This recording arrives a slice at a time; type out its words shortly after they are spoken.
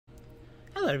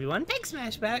Hello everyone, Pegg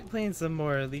Smash back, playing some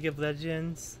more League of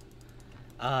Legends.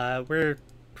 We're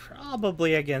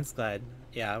probably against Glad.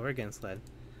 Yeah, we're against Glad.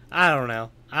 I don't know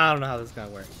how this is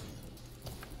gonna work.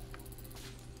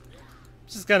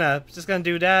 Just gonna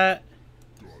do that.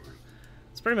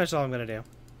 That's pretty much all I'm gonna do.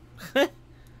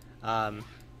 I'm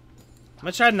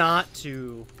gonna try not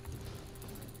to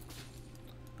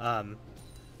I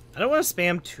don't want to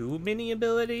spam too many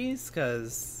abilities,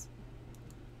 cause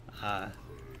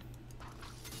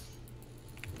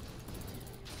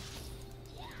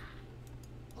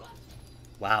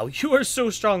wow, you are so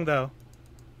strong, though.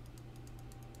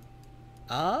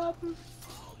 That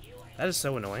is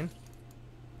so annoying.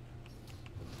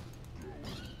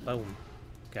 Boom.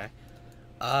 Okay.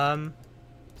 I'm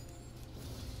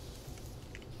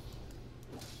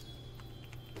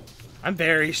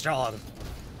very strong.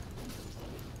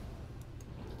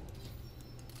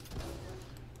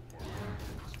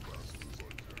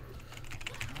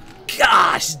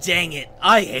 Gosh dang it.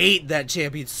 I hate that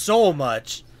champion so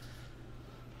much.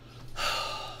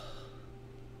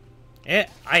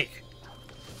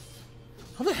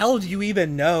 How the hell do you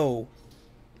even know?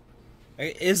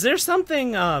 Is there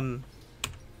something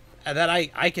that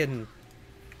I can,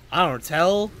 I don't know,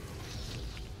 tell?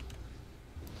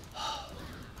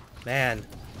 Man.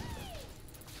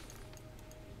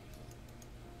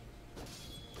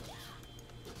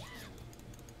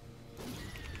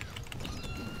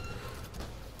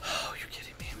 Oh, you're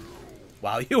kidding me.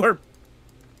 Wow, you are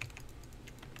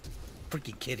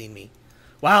freaking kidding me.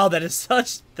 Wow, that's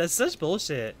such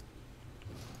bullshit.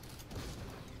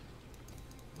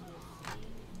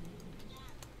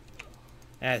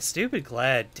 Yeah, stupid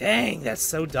Glad. Dang, that's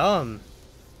so dumb.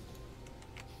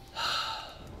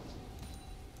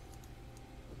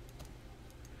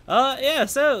 Yeah,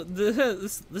 so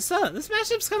this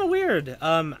matchup's kind of weird.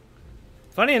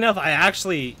 Funny enough,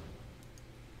 I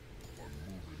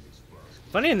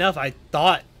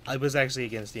thought I was actually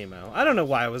against Emo. I don't know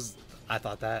why I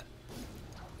thought that.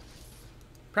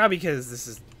 Probably because this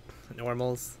is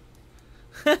normals.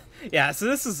 Yeah, so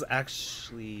this is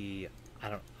actually I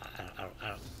don't.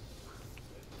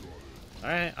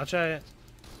 Alright, I'll try it.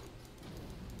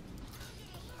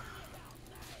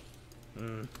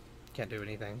 Can't do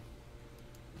anything.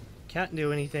 Can't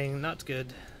do anything. Not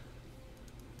good.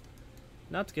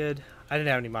 Not good. I didn't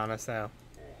have any mana, so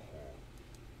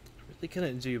really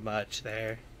couldn't do much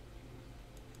there.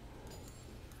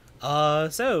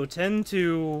 So 10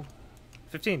 to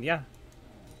 15, yeah.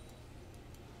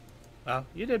 Well,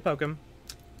 you did poke him.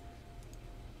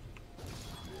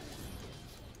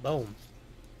 Boom.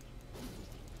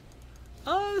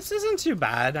 This isn't too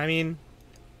bad. I mean,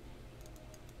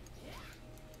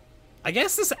 I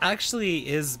guess this actually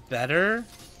is better.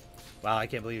 Wow, I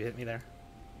can't believe you hit me there.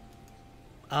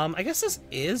 I guess this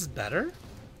is better.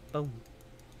 Boom.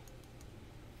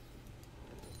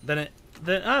 Then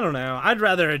I don't know. I'd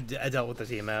rather I dealt with the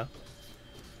Teemo.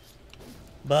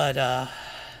 But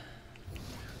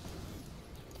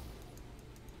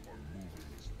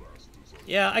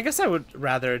yeah, I guess I would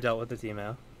rather have dealt with the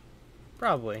Teemo.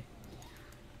 Probably.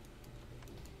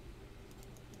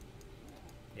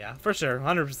 Yeah, for sure.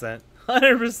 100%.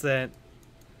 100%.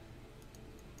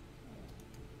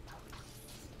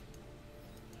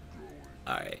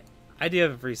 Alright. I do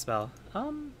have a free spell.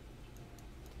 At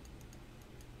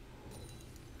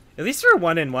least for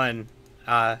 1-in-1,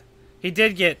 he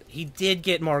did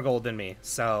get more gold than me,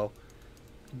 so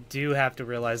do have to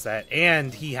realize that.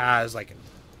 And he has like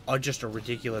just a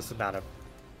ridiculous amount of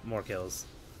more kills.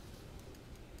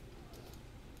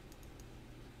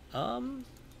 Yeah,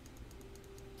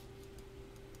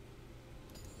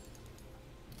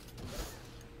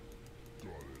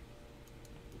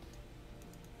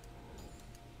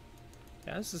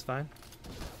 this is fine.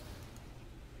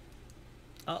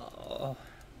 Oh.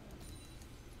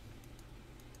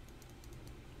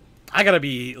 I gotta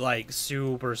be like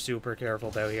super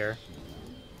careful though here.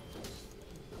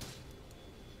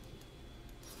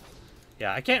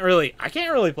 Yeah, I can't really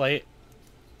play it.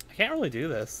 I can't really do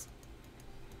this.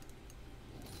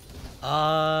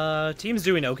 Team's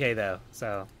doing okay though,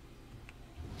 so.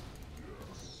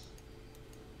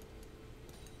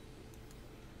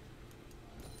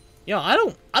 You know, I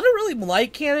don't really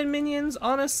like cannon minions,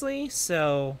 honestly,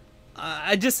 so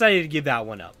I decided to give that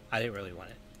one up. I didn't really want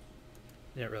it.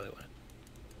 Didn't really want it.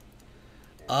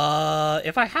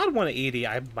 If I had one at 80,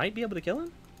 I might be able to kill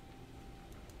him.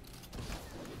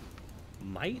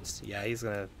 Might? Yeah, he's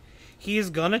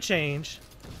gonna change.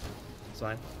 It's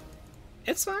fine.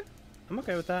 It's fine. I'm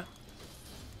okay with that.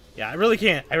 Yeah, I really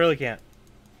can't. I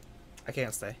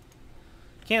can't stay.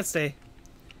 Can't stay.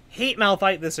 Hate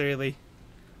Malphite this early.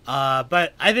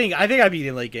 But I think I beat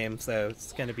it late game, so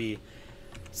it's gonna be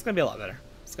a lot better.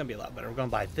 It's gonna be a lot better. We're gonna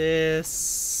buy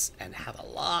this and have a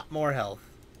lot more health.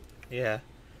 Yeah,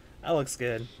 that looks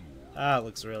good. That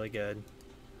looks really good.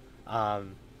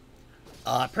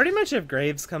 Pretty much if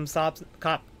Graves comes top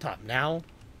now,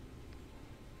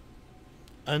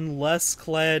 unless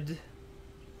Kled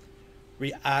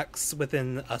reacts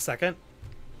within a second,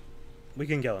 we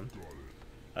can kill him.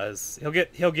 As he'll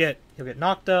get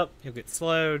knocked up, he'll get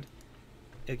slowed,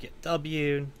 he'll get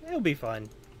W'd. It'll be fun.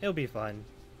 It'll be fun.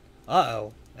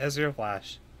 Uh-oh. There's your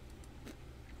flash.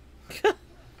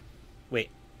 Wait,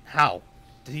 how?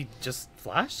 Did he just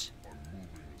flash?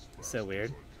 So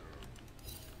weird.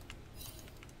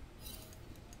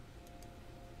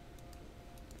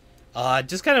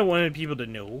 Just kind of wanted people to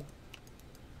know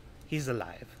he's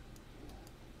alive.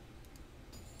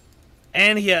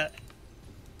 And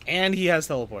he has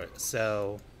teleport,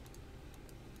 so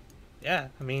yeah,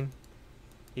 I mean,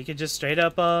 he could just straight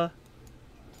up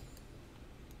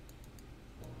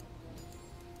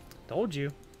told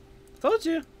you.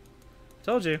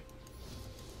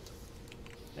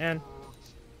 And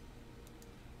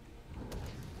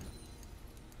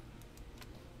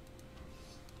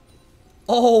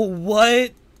oh,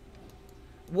 what?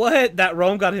 That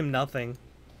roam got him nothing.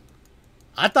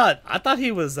 I thought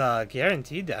he was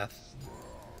guaranteed death.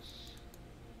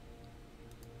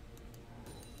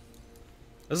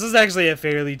 This is actually a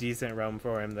fairly decent roam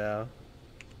for him, though.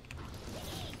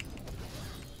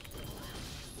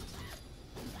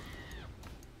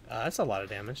 That's a lot of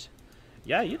damage.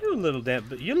 Yeah, you do a little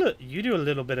you do a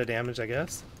little bit of damage, I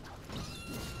guess.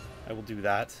 I will do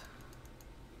that.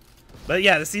 But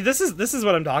yeah, see, this is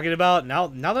what I'm talking about. Now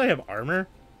that I have armor,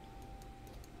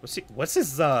 what's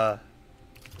his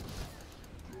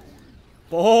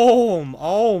boom!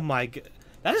 Oh my god,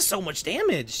 that is so much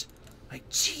damage. Like,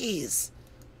 jeez.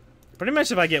 Pretty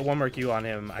much if I get one more Q on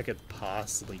him, I could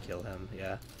possibly kill him.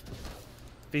 Yeah.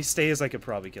 If he stays, I could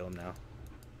probably kill him now.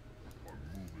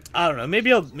 I don't know.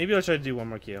 Maybe I'll try to do one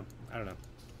more Q. I don't know.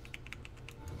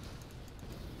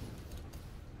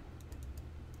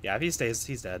 Yeah, if he stays,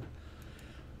 he's dead.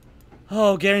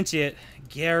 Oh, guarantee it.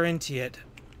 Guarantee it.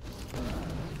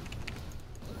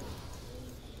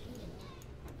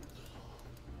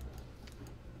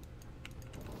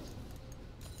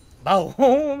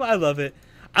 Oh, I love it.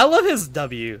 I love his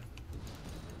W.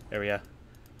 There we go.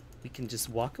 We can just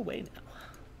walk away now.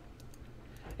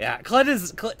 Yeah, Kled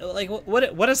is like,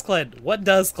 what is Kled? What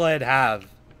does Kled have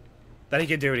that he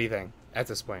can do anything at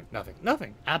this point? Nothing.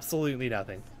 Nothing. Absolutely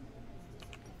nothing.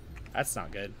 That's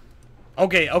not good.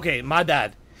 Okay, my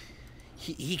bad.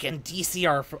 He can DC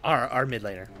our mid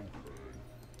laner.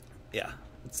 Yeah,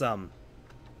 it's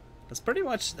that's pretty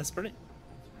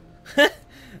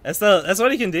that's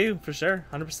what he can do for sure,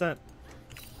 100%.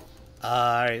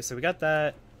 All right, so we got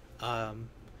that. Yeah,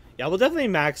 we'll definitely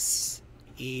max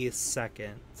E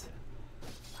second.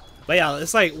 But yeah,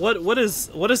 it's like what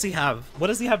does he have? What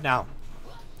does he have now?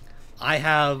 I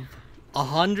have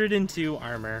 102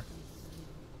 armor.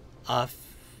 I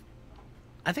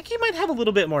think he might have a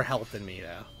little bit more health than me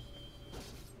though.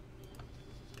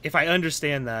 If I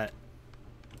understand that.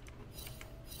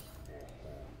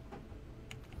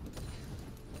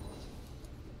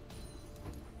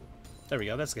 There we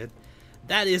go, that's good.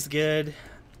 That is good.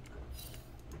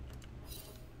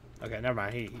 Okay, never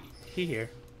mind. He here.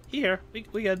 He here. We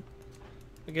good.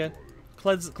 We good.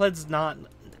 Kled is not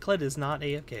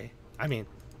AFK. I mean,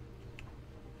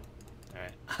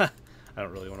 alright. I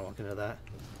don't really want to walk into that.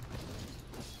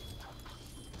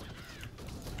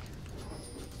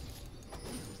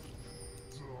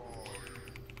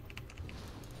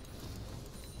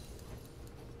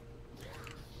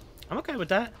 I'm okay with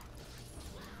that.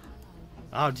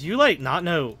 Oh, do you like not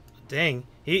know? Dang,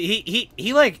 he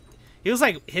was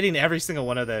like hitting every single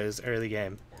one of those early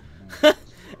game,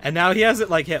 and now he hasn't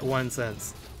like hit one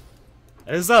since.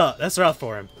 That's rough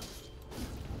for him.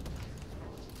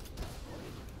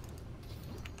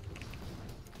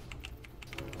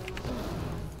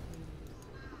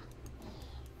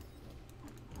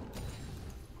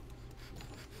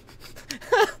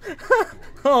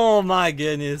 Oh my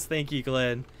goodness! Thank you,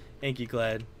 Kled. Thank you,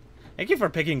 Kled. Thank you for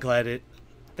picking Kled.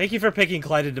 Thank you for picking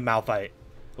Kled into Malphite.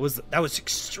 That was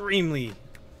extremely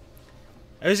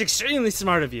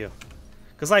smart of you.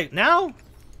 Cause like now,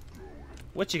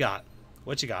 what you got?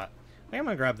 What you got? I think I'm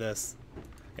gonna grab this.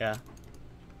 Yeah.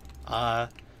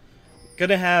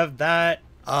 Gonna have that.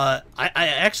 I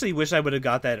actually wish I would have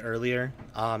got that earlier.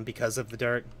 Because of the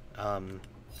dirt.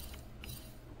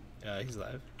 He's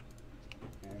alive.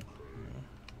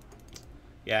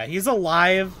 Yeah, he's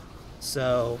alive.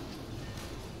 So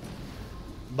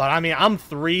But I mean, I'm a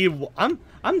 3-kill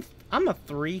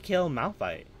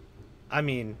Malphite. I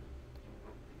mean,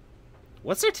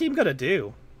 what's their team gonna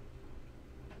do?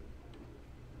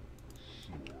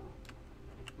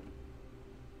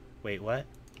 Wait, what?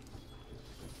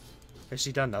 Has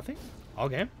she done nothing? All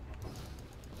game?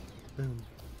 Boom.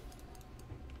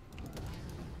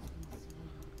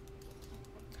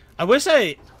 I wish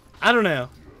I don't know.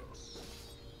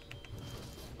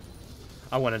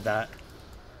 I wanted that.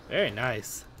 Very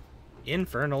nice.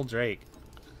 Infernal Drake.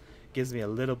 Gives me a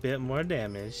little bit more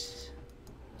damage.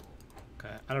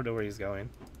 Okay, I don't know where he's going.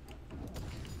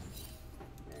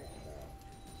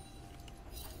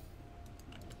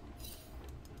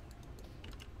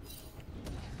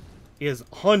 He is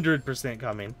 100%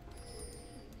 coming.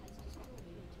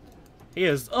 He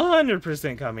is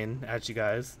 100% coming at you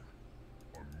guys.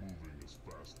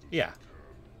 Yeah.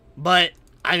 But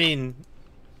I mean,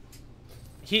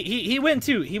 he went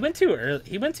too early.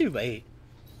 He went too late.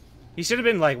 He should have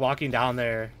been like walking down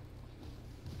there.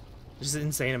 Just an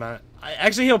insane amount.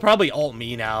 Actually, he'll probably ult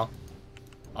me now.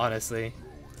 Honestly.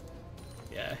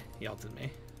 Yeah, he ulted me.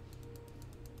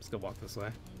 Let's go walk this way.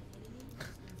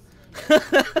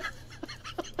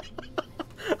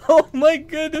 Oh my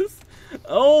goodness.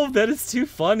 Oh, that is too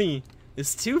funny.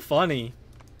 It's too funny.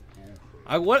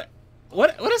 What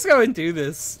is going through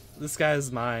this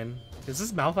guy's mind? Is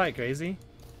this Malphite crazy?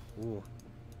 Ooh.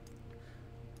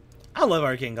 I love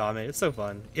Arcane Comet. It's so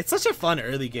fun. It's such a fun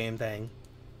early game thing.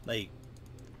 Like,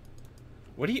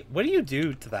 what do you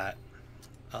do to that?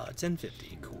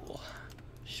 1050. Cool.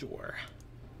 Sure.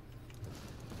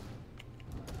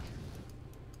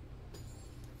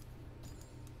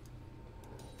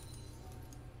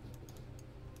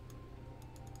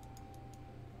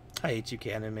 I hate you,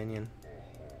 cannon minion.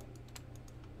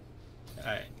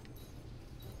 Alright.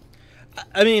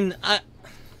 I mean,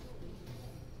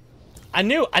 I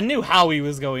knew how he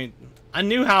was going. I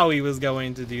knew how he was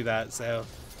going to do that, so.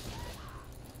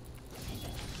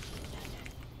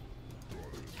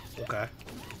 Okay.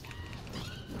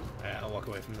 Alright, I'll walk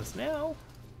away from this now.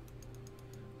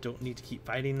 Don't need to keep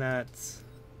fighting that.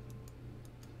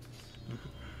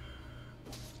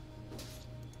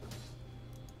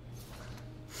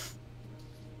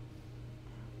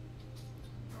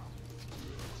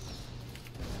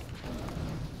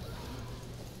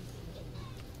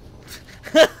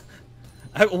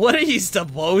 What are you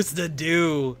supposed to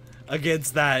do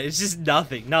against that? It's just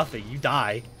nothing. Nothing. You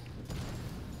die.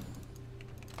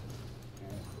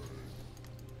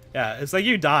 Yeah, it's like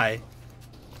you die.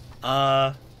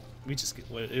 It will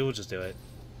just do it.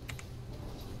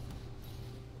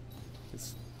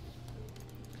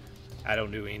 I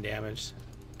don't do any damage.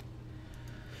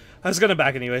 I was gonna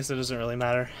back anyway, so it doesn't really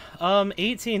matter.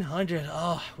 1800.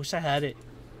 Oh, wish I had it.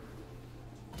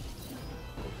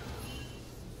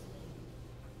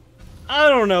 I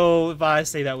don't know if I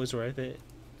say that was worth it,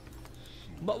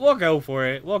 but we'll go for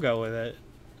it. We'll go with it.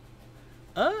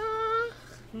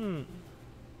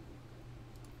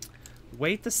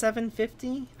 Wait the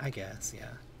 750? I guess, yeah.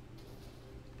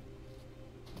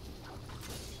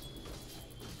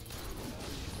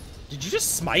 Did you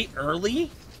just smite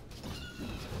early?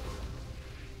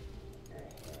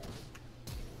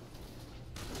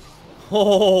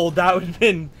 Oh, that'd have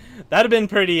been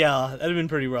pretty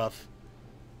rough.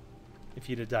 If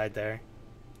you'd have died there.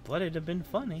 But it'd have been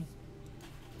funny.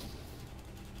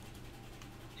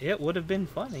 It would have been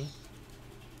funny.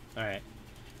 Alright.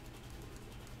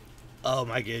 Oh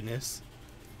my goodness.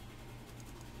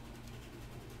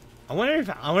 I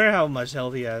wonder how much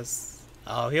health he has.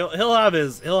 Oh, he'll have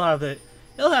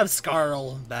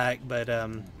Scarl back, but I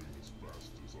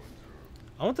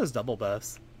want those double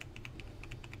buffs.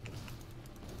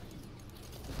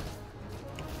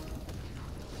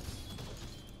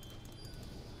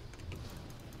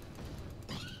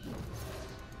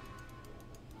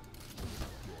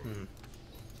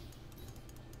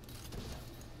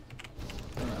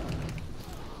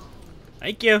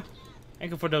 Thank you.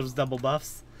 Thank you for those double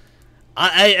buffs.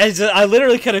 I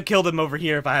literally could have killed him over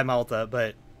here if I had my ult up,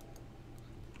 but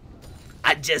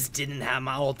I just didn't have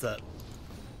my ult up.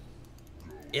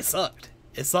 It sucked.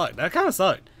 It sucked. That kind of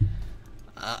sucked.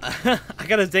 I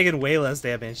could have taken way less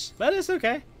damage, but it's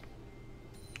okay.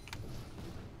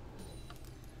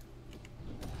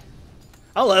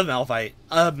 I love Malphite.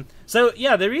 So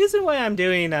yeah, the reason why I'm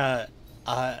doing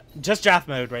just draft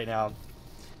mode right now,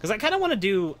 because I kind of want to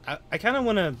do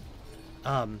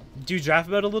do draft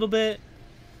mode a little bit.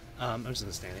 I'm just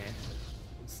gonna stand here.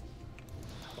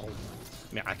 Oh,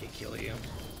 man, I can kill you.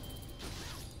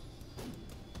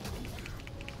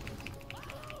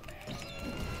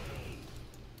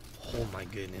 Oh my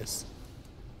goodness.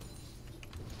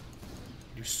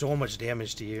 do so much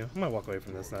damage to you. I'm gonna walk away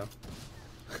from this now.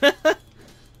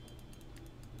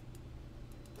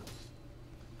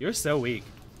 You're so weak.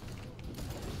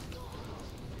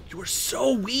 You are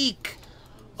so weak.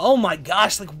 Oh my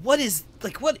gosh! What is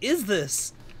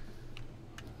this?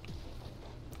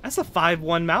 That's a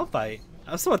 5-1 Malphite.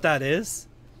 That's what that is.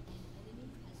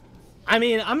 I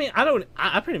mean,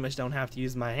 I pretty much don't have to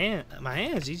use my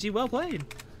hands. GG, well played.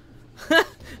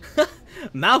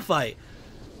 Malphite.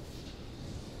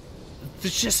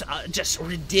 It's just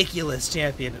ridiculous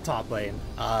champion at top lane.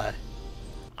 I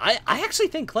actually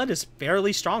think Kled is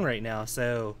fairly strong right now,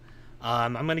 so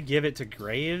I'm gonna give it to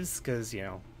Graves because you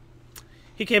know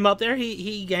he came up there,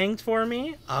 he ganked for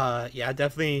me. Yeah,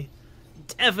 definitely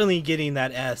getting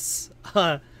that S.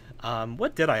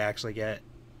 What did I actually get?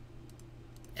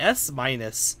 S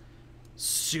minus.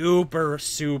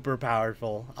 Super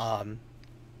powerful.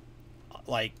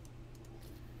 Like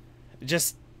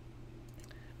just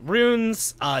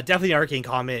runes. Definitely Arcane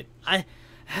Comet. I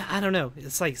don't know.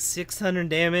 It's like 600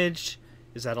 damage.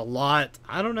 Is that a lot?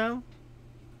 I don't know.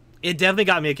 It definitely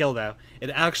got me a kill though. It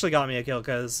actually got me a kill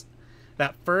because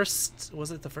that first, was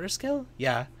it the first kill?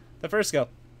 Yeah, the first kill.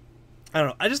 I don't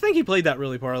know. I just think he played that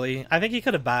really poorly. I think he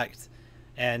could have backed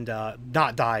and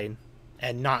not died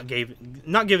and not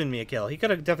given me a kill. He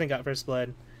could have definitely got first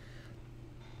blood.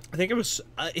 I think it was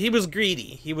he was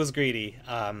greedy. He was greedy.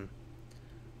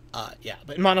 Yeah,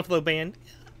 but mana flow band,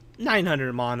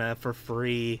 900 mana for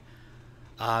free.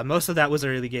 Most of that was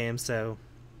early game, so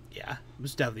yeah, it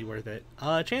was definitely worth it.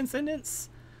 Transcendence.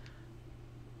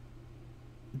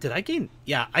 Did I gain?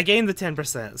 Yeah, I gained the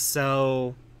 10%,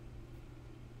 so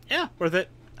yeah, worth it.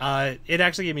 It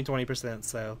actually gave me 20%,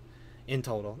 so in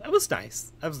total, that was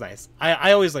nice. That was nice.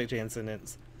 I always like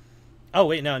Transcendence. Oh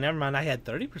wait, no, never mind. I had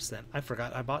 30%. I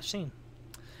forgot I bought Sheen.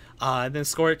 Then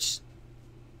Scorch.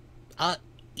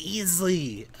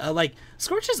 Easily. Like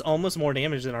Scorch is almost more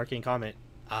damage than Arcane Comet.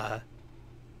 I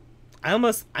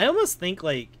almost think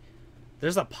like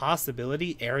there's a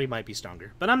possibility Aerie might be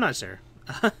stronger, but I'm not sure.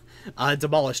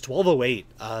 Demolished 1208.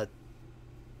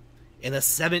 In a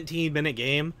 17-minute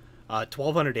game,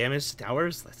 1200 damage to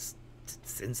towers. That's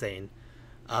insane.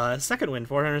 Second win,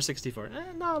 464.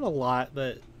 Not a lot,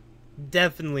 but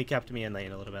definitely kept me in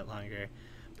lane a little bit longer.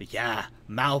 But yeah,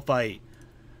 Malphite.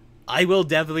 I will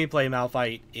definitely play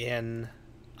Malphite in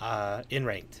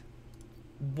ranked.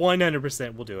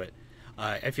 100% will do it.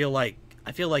 I feel like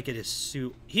it is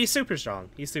he's super strong.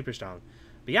 He's super strong.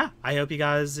 But yeah, I hope you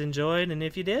guys enjoyed, and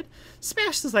if you did,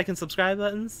 smash the like and subscribe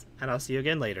buttons, and I'll see you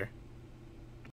again later.